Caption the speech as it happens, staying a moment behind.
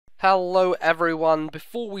Hello everyone,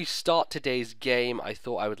 before we start today's game I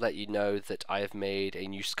thought I would let you know that I have made a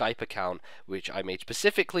new Skype account which I made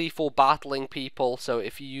specifically for battling people. So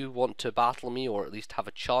if you want to battle me or at least have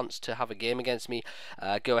a chance to have a game against me,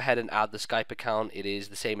 go ahead and add the Skype account. It is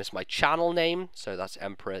the same as my channel name, so that's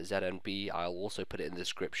emperorznb. I'll also put it in the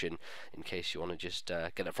description in case you want to just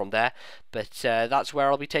get it from there. But that's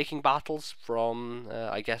where I'll be taking battles from,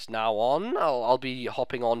 I guess now on. I'll be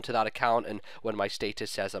hopping on to that account, and when my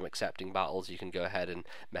status says I'm accepting battles, you can go ahead and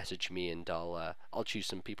message me and I'll choose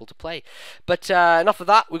some people to play. But enough of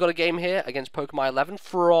that. We've got a game here against PokeMai11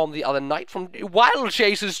 from the other night, from Wild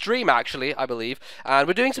Chaser's stream actually, I believe, and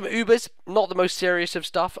we're doing some Ubers, not the most serious of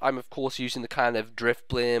stuff. I'm of course using the kind of Drift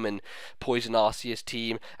Blim and Poison Arceus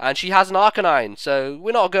team, and she has an Arcanine, so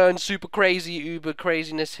we're not going super crazy Uber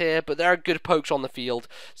craziness here, but there are good pokes on the field,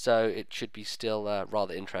 so it should be still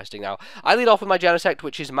rather interesting. Now, I lead off with my Genesect,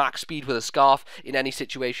 which is max speed with a Scarf. In any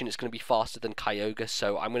situation, it's going to be faster than Kyogre,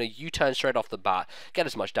 so I'm going to U-turn straight off the bat, get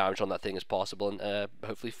as much damage on that thing as possible, and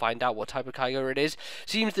hopefully find out what type of Kyogre it is.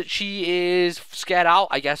 Seems that she is scared out,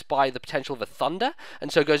 I guess, by the potential of a Thunder,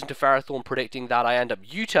 and so goes into Ferrothorn, predicting that I end up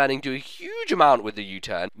U-turning, do a huge amount with the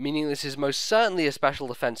U-turn, meaning this is most certainly a special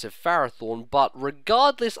defensive Ferrothorn, but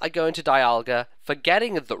regardless, I go into Dialga,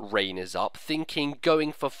 forgetting that Rain is up, thinking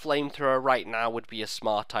going for Flamethrower right now would be a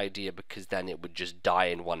smart idea because then it would just die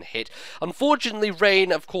in one hit. Unfortunately,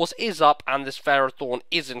 Rain, of course, is up, and this Ferrothorn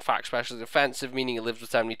is in fact specially defensive, meaning it lives with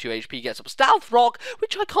 72 HP, gets up Stealth Rock,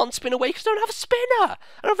 which I can't spin away because I don't have a spinner! I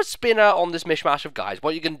don't have a spinner on this mishmash of guys.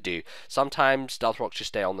 What are you going to do? Sometimes Stealth Rocks just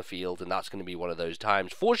stay on the field, and that's going to be one of those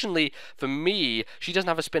times. Fortunately for me, she doesn't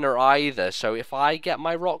have a spinner either, so if I get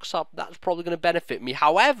my rocks up, that's probably going to benefit me.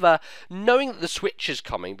 However, knowing that the switch is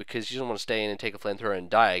coming, because she doesn't want to stay in and take a Flamethrower and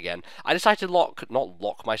die again, I decided to not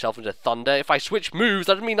lock myself into Thunder. If I switch moves,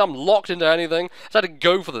 that doesn't mean I'm locked into anything. I decided to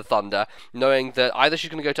go for the Thunder, knowing that either she's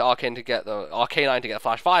going to go to Arcanine to get a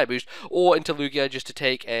Flash Fire boost, or into Lugia just to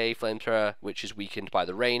take a Flamethrower, which is weakened by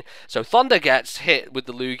the Rain. So Thunder gets hit with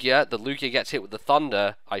the Lugia gets hit with the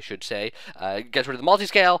Thunder, I should say, gets rid of the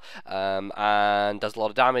Multiscale, and does a lot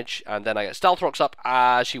of damage, and then I get Stealth Rocks up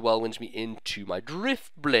as she whirlwinds me into my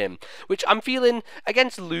Drift Blim, which I'm feeling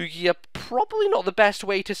against Lugia probably not the best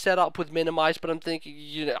way to set up with Minimize, but I'm thinking,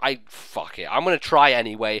 you know, fuck it, I'm going to try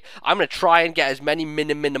anyway. I'm going to try and get as many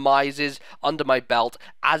Minimizes under my belt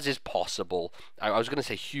as is possible. I was going to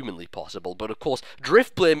say humanly possible, but of course,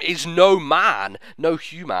 Drift Blim is no man, no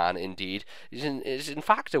human indeed. It's in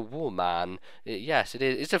fact a woman. Yes, it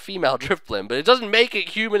is. It's a female Drift Blim, but it doesn't make it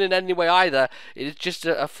human in any way either. It is just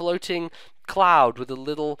a floating cloud with a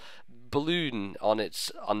little balloon on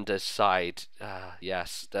its underside.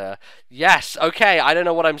 Yes, okay, I don't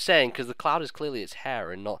know what I'm saying, because the cloud is clearly its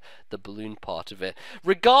hair and not the balloon part of it.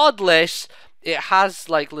 Regardless, it has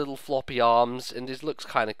like little floppy arms, and it looks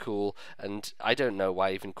kind of cool, and I don't know why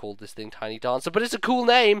I even called this thing Tiny Dancer, but it's a cool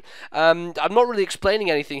name. I'm not really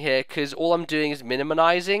explaining anything here, because all I'm doing is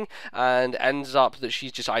minimizing, and ends up that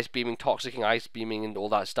she's just Ice Beaming, Toxicking, Ice Beaming, and all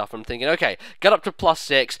that stuff. I'm thinking, okay, get up to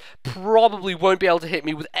 +6, probably won't be able to hit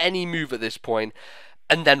me with any move at this point,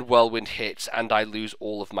 and then Whirlwind hits, and I lose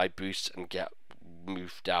all of my boosts and get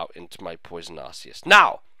moved out into my Poison Arceus.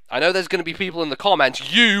 Now, I know there's going to be people in the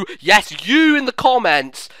comments, yes, you in the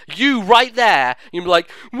comments, you right there, you'll be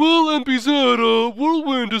like, well, NBZ,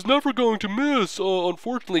 Whirlwind is never going to miss,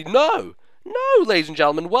 unfortunately. No, ladies and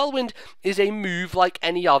gentlemen, Whirlwind is a move like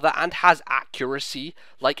any other and has accuracy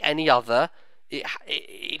like any other.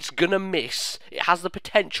 It's gonna miss. It has the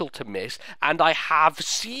potential to miss, and I have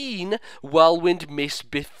seen Whirlwind miss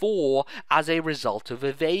before as a result of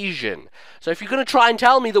evasion. So if you're gonna try and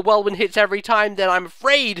tell me that Whirlwind hits every time, then I'm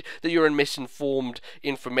afraid that you're in misinformed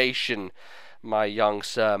information, my young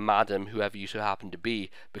sir, madam, whoever you so happen to be,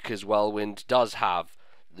 because Whirlwind does have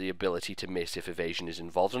the ability to miss if evasion is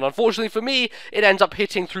involved, and unfortunately for me, it ends up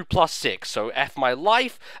hitting through +6, so F my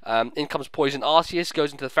life. In comes Poison Arceus,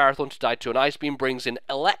 goes into the Ferrothorn to die to an Ice Beam, brings in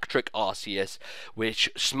Electric Arceus, which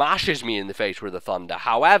smashes me in the face with a Thunder.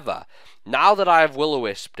 However, now that I've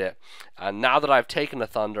Will-O-Wisped it, and now that I've taken a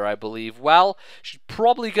Thunder, I believe, well, she's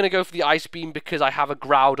probably going to go for the Ice Beam because I have a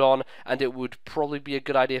Groudon, and it would probably be a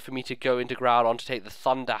good idea for me to go into Groudon to take the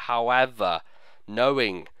Thunder. However,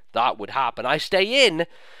 knowing that would happen, I stay in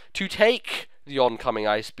to take the oncoming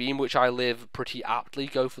Ice Beam, which I live pretty aptly,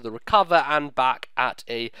 go for the recover, and back at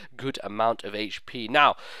a good amount of HP.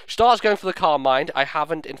 Now, she starts going for the Calm Mind. I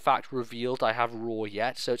haven't, in fact, revealed I have Roar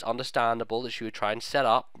yet, so it's understandable that she would try and set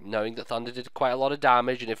up, knowing that Thunder did quite a lot of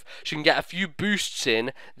damage, and if she can get a few boosts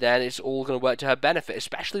in, then it's all going to work to her benefit,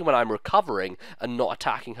 especially when I'm recovering and not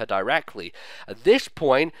attacking her directly. At this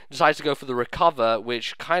point, decides to go for the recover,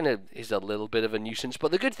 which kind of is a little bit of a nuisance,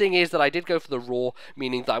 but the good thing is that I did go for the Roar,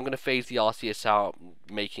 meaning that I'm going to phase the Arceus out,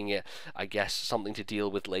 making it, I guess, something to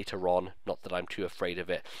deal with later on. Not that I'm too afraid of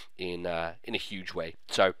it in a huge way.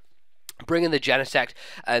 So, bring in the Genesect,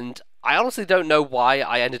 and I honestly don't know why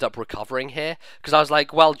I ended up recovering here, because I was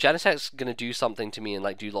like, well, Genesect's going to do something to me and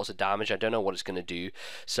like do lots of damage. I don't know what it's going to do,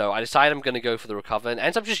 so I decided I'm going to go for the recover, and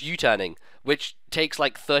ends up just U-turning, which takes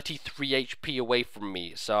like 33 HP away from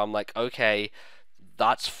me. So I'm like, okay,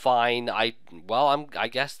 that's fine. I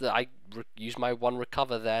guess that I use my one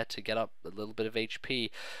recover there to get up a little bit of HP.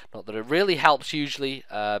 Not that it really helps usually,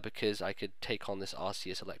 because I could take on this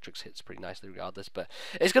Arceus Electrics hits pretty nicely regardless, but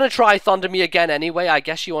it's going to try Thunder me again anyway. I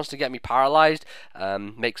guess she wants to get me paralyzed.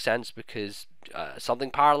 Makes sense, because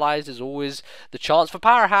something paralyzed is always the chance for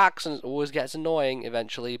power hacks, and it always gets annoying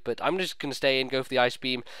eventually. But I'm just going to stay and go for the Ice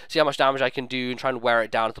Beam, see how much damage I can do, and try and wear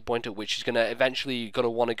it down to the point at which she's going to eventually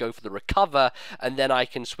want to go for the recover, and then I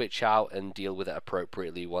can switch out and deal with it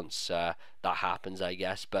appropriately once that happens, I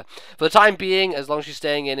guess. But for the time being, as long as she's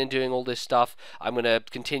staying in and doing all this stuff, I'm going to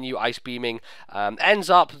continue Ice Beaming. Ends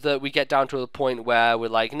up that we get down to the point where we're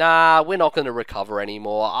like, nah, we're not going to recover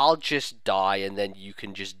anymore. I'll just die, and then you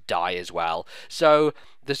can just die as well. So,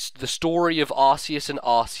 the story of Arceus and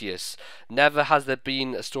Arceus. Never has there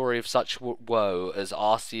been a story of such woe as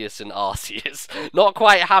Arceus and Arceus. Not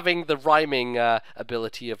quite having the rhyming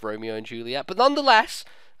ability of Romeo and Juliet, but nonetheless,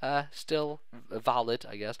 still valid,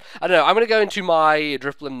 I guess. I don't know, I'm going to go into my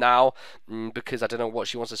Drifblim now, because I don't know what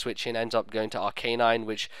she wants to switch in. Ends up going to Arcanine,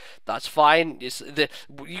 which, that's fine.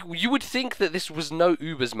 You would think that this was no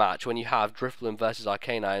Ubers match when you have Drifblim versus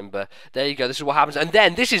Arcanine, but there you go, this is what happens. And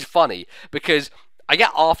then, this is funny, because I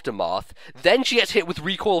get Aftermath, then she gets hit with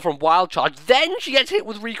Recoil from Wild Charge, then she gets hit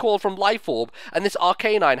with Recoil from Life Orb, and this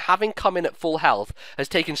Arcanine, having come in at full health, has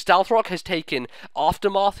taken Stealth Rock, has taken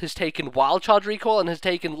Aftermath, has taken Wild Charge Recoil, and has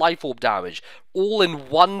taken Life Orb damage. All in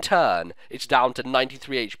one turn, it's down to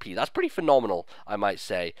 93 HP. That's pretty phenomenal, I might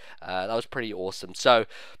say. That was pretty awesome. So,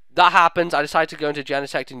 that happens. I decide to go into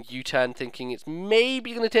Genesect and U-turn, thinking it's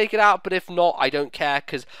maybe going to take it out, but if not, I don't care,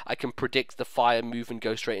 because I can predict the fire move and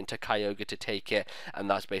go straight into Kyogre to take it, and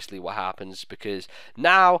that's basically what happens, because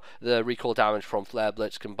now the recoil damage from Flare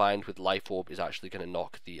Blitz combined with Life Orb is actually going to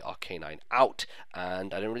knock the Arcanine out,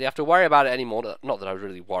 and I don't really have to worry about it anymore. Not that I was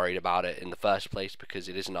really worried about it in the first place, because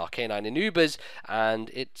it is an Arcanine in Ubers, and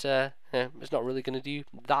it's not really going to do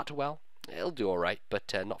that well. It'll do alright,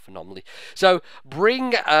 but not phenomenally. So,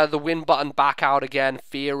 bring the win button back out again,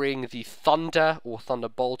 fearing the Thunder, or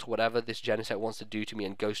Thunderbolt, or whatever this Genesect wants to do to me,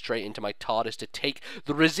 and go straight into my TARDIS to take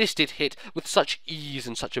the resisted hit with such ease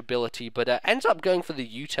and such ability, but ends up going for the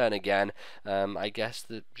U-turn again. I guess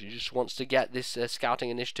that she just wants to get this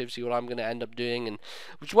scouting initiative, see what I'm going to end up doing, and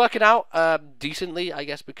which is working out decently, I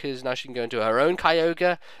guess, because now she can go into her own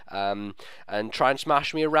Kyogre, and try and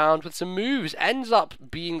smash me around with some moves. Ends up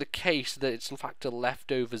being the case that it's in fact a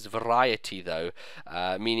leftovers variety, though,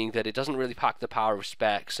 meaning that it doesn't really pack the power of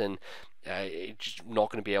Specs, and it's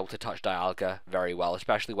not going to be able to touch Dialga very well,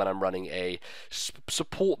 especially when I'm running a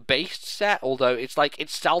support-based set, although it's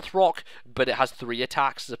Stealth Rock, but it has 3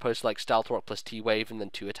 attacks as opposed to like Stealth Rock plus T-Wave and then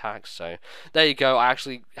 2 attacks, so there you go. I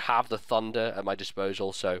actually have the Thunder at my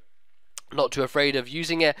disposal, so not too afraid of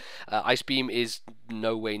using it. Ice Beam is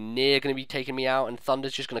no way near going to be taking me out, and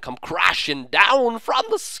Thunder's just going to come crashing down from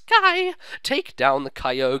the sky, take down the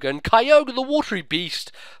Kyogre, and Kyogre, the watery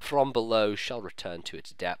beast from below, shall return to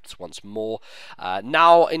its depths once more.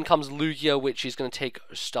 Now in comes Lugia, which is going to take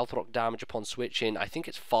Stealth Rock damage upon switching. I think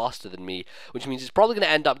it's faster than me, which means it's probably going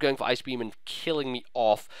to end up going for Ice Beam and killing me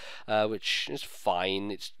off, which is fine.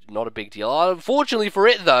 It's not a big deal. Unfortunately for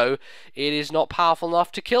it, though, it is not powerful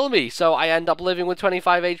enough to kill me, so I end up living with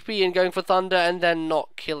 25 HP and going for Thunder, and then not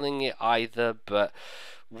killing it either, but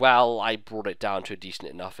well, I brought it down to a decent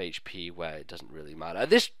enough HP where it doesn't really matter. At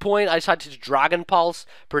this point, I decided to Dragon Pulse,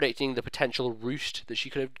 predicting the potential Roost that she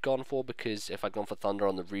could have gone for, because if I'd gone for Thunder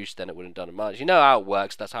on the Roost, then it wouldn't have done much. You know how it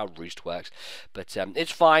works, that's how Roost works. But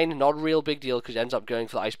it's fine, not a real big deal, because it ends up going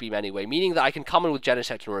for the Ice Beam anyway, meaning that I can come in with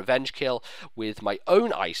Genesect and Revenge Kill with my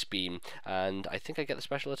own Ice Beam, and I think I get the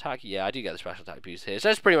special attack. Yeah, I do get the special attack boost here, so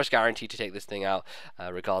it's pretty much guaranteed to take this thing out,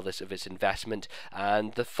 regardless of its investment.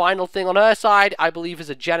 And the final thing on her side, I believe, is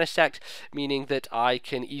a Genesect, meaning that I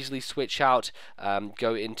can easily switch out,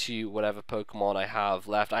 go into whatever Pokemon I have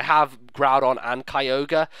left. I have Groudon and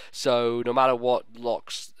Kyogre, so no matter what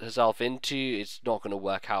locks herself into, it's not going to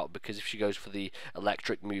work out, because if she goes for the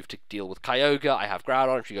electric move to deal with Kyogre, I have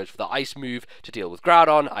Groudon. If she goes for the ice move to deal with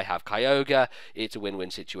Groudon, I have Kyogre. It's a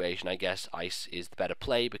win-win situation. I guess ice is the better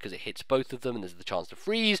play because it hits both of them, and there's the chance to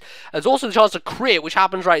freeze. There's also the chance to crit, which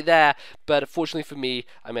happens right there, but fortunately for me,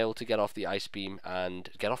 I'm able to get off the ice beam,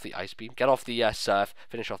 get off the surf,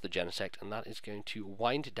 finish off the Genesect, and that is going to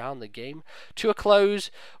wind down the game to a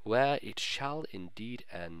close, where it shall indeed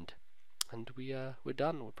end. And we're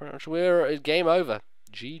done. We're game over.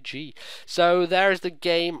 GG. So there is the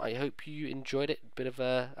game. I hope you enjoyed it. Bit of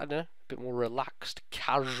a, I don't know, a bit more relaxed,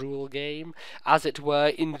 casual game, as it were,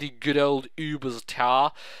 in the good old Uber's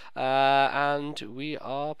tower. And we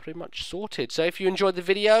are pretty much sorted. So if you enjoyed the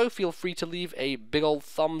video, feel free to leave a big old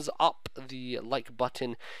thumbs up. The like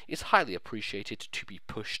button is highly appreciated to be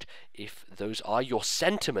pushed if those are your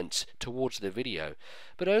sentiments towards the video,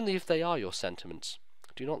 but only if they are your sentiments.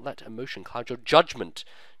 Do not let emotion cloud your judgment.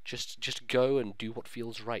 Just go and do what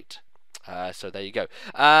feels right. So there you go.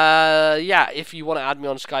 Yeah, if you want to add me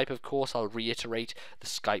on Skype, of course, I'll reiterate, the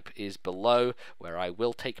Skype is below, where I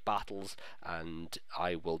will take battles, and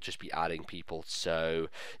I will just be adding people. So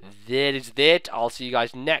that is it. I'll see you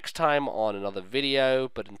guys next time on another video,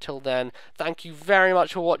 but until then, thank you very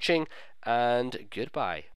much for watching, and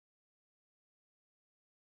goodbye.